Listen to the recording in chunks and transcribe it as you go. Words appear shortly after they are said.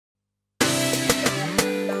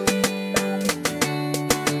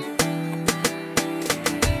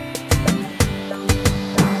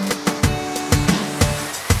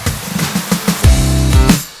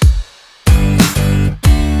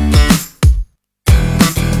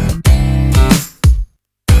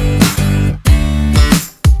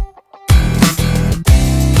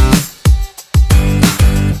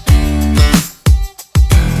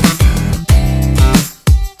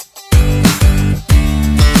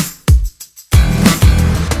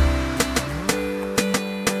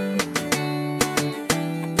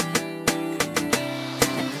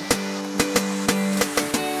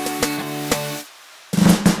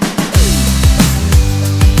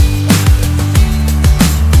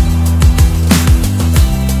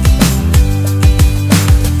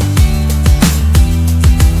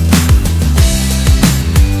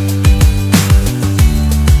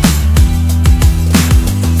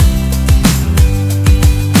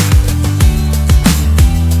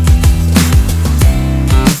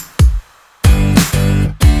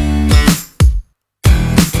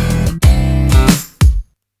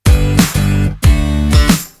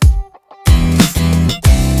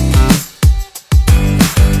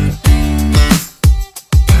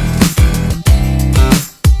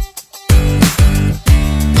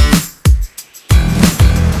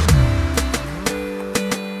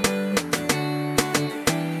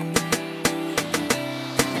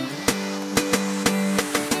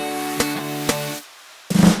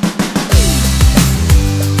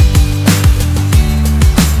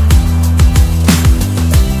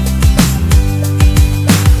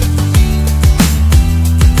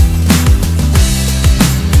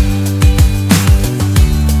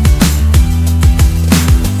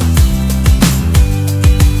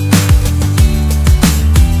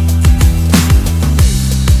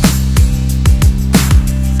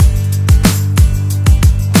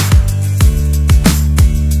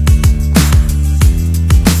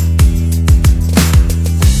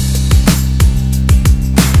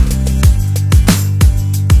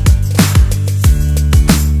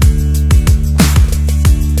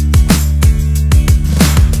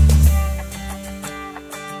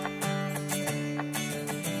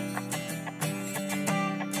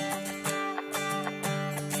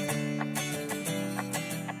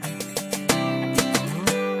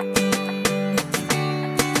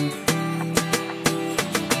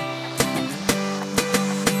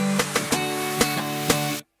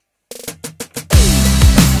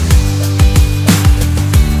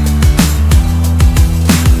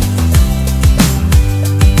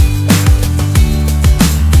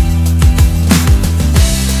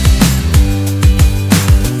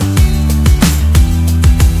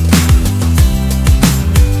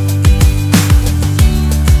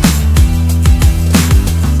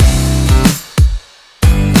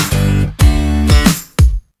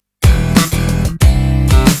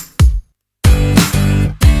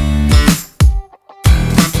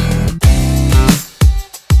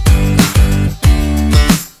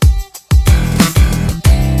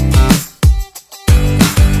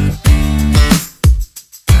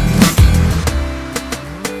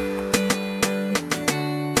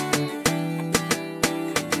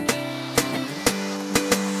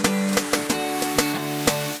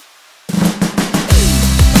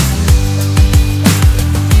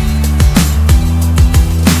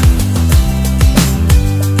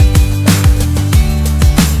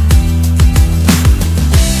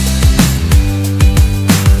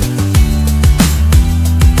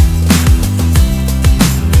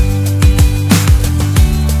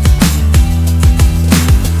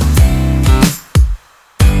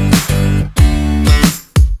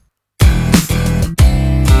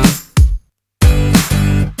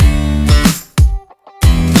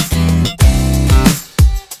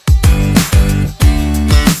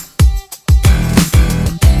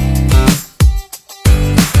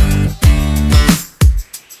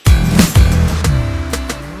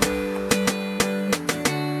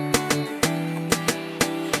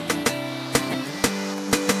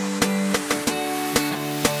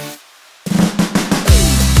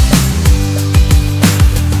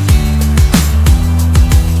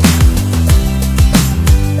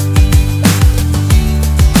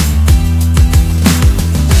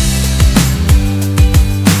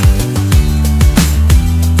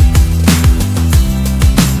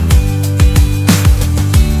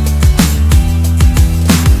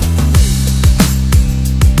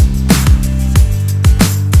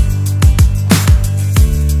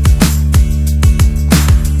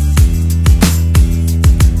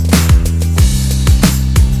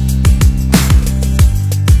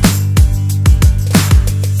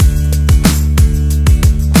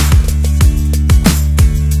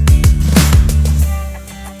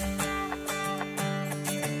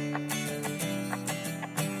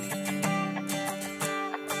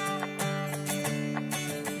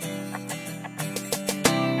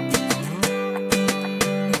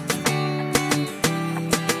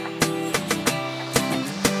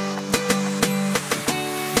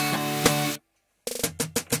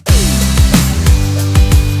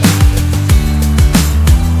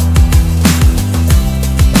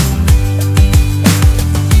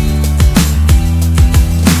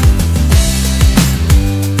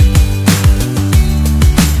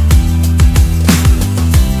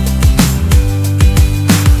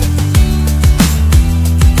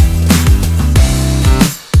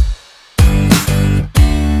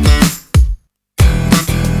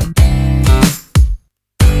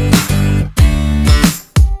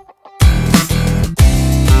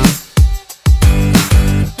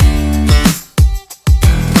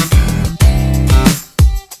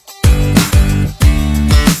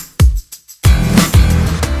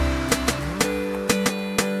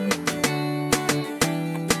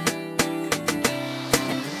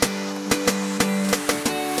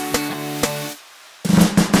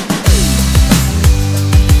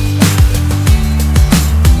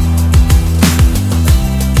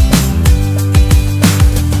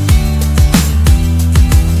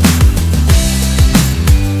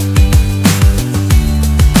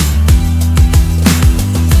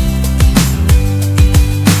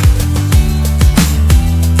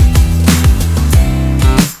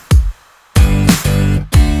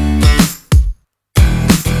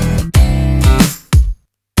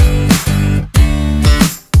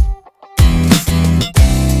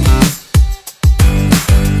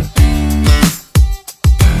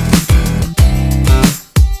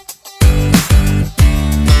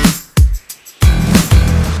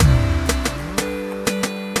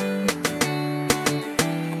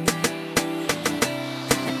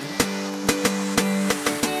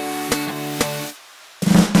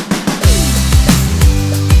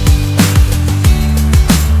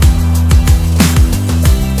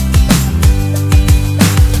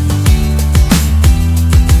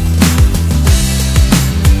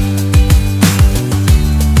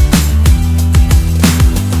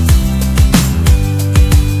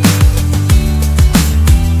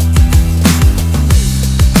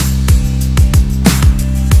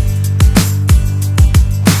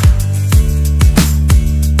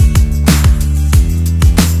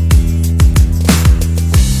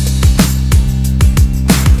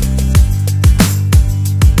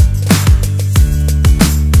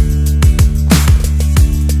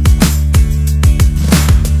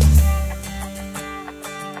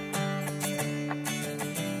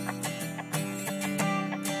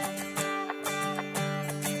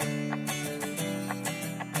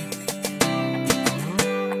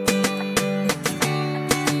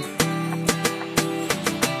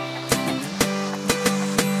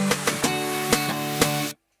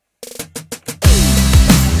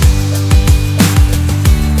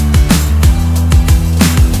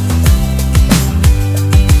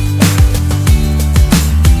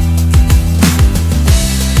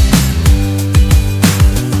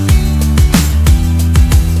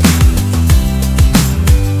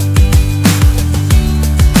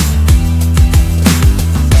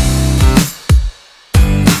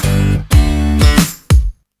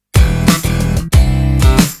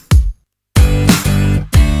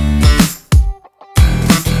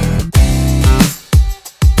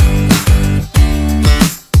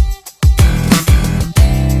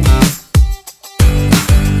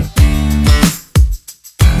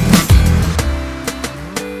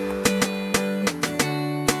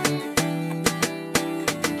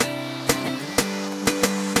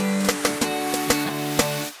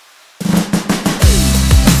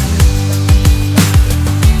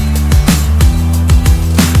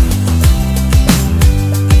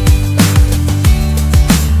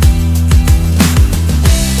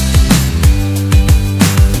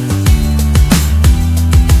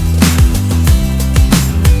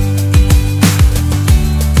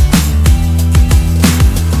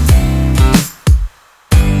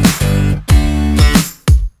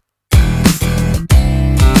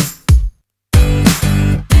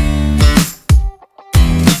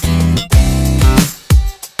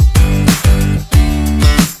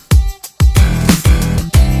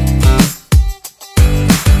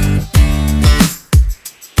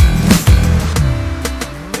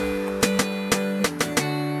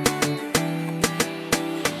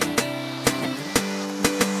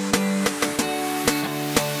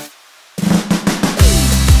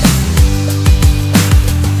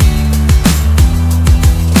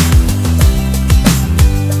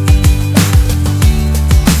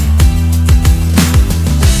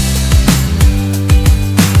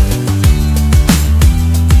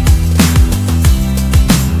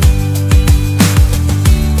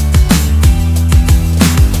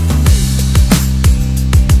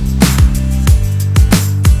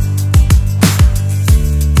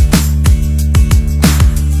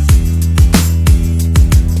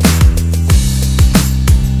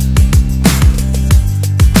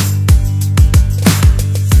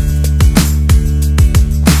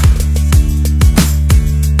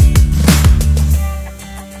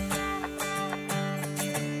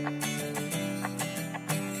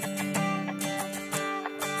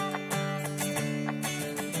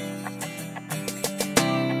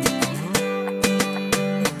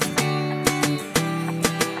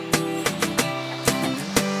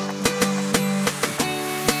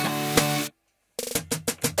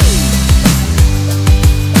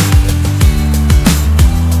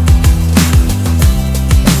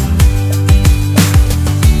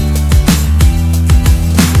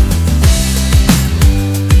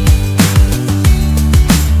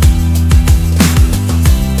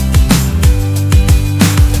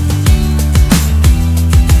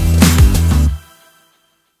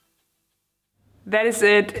that is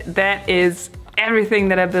it. That is everything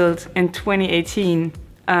that I built in 2018.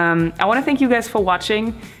 I want to thank you guys for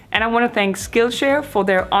watching, and I want to thank Skillshare for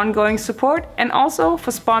their ongoing support and also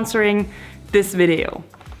for sponsoring this video.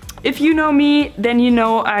 If you know me, then you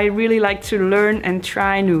know I really like to learn and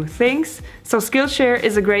try new things, so Skillshare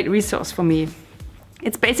is a great resource for me.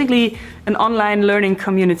 It's basically an online learning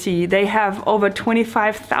community. They have over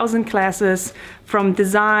 25,000 classes from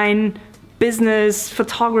design, business,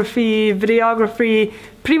 photography, videography,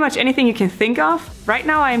 pretty much anything you can think of. Right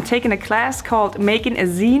now I am taking a class called Making a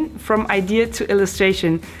Zine from Idea to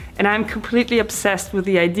Illustration, and I'm completely obsessed with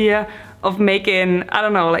the idea of making, I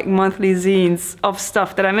don't know, like monthly zines of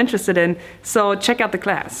stuff that I'm interested in. So check out the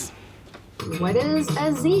class. What is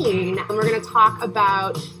a zine? And we're going to talk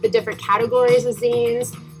about the different categories of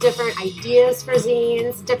zines, different ideas for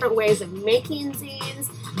zines, different ways of making zines,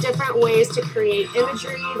 different ways to create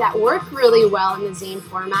imagery that work really well in the zine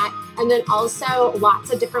format, and then also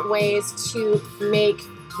lots of different ways to make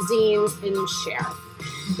zines and share.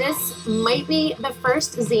 This might be the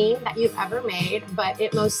first zine that you've ever made, but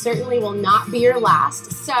it most certainly will not be your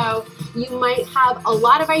last. So you might have a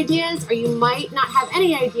lot of ideas, or you might not have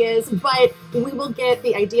any ideas, but we will get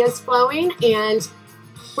the ideas flowing, and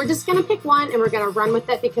we're just gonna pick one and we're gonna run with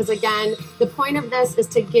it, because again, the point of this is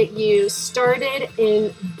to get you started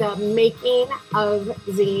in the making of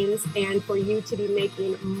zines and for you to be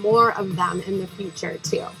making more of them in the future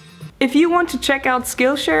too. If you want to check out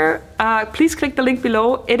Skillshare, please click the link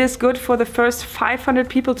below. It is good for the first 500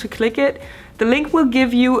 people to click it. The link will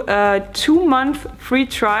give you a 2-month free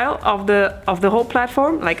trial of the whole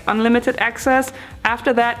platform, like unlimited access.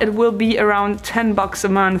 After that, it will be around $10 a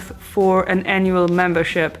month for an annual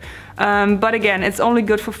membership. But again, it's only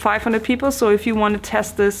good for 500 people, so if you want to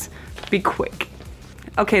test this, be quick.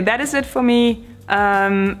 Okay, that is it for me.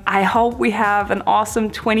 I hope we have an awesome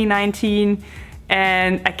 2019.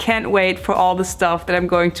 And I can't wait for all the stuff that I'm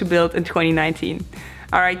going to build in 2019.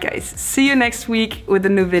 All right, guys, see you next week with a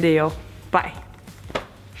new video. Bye.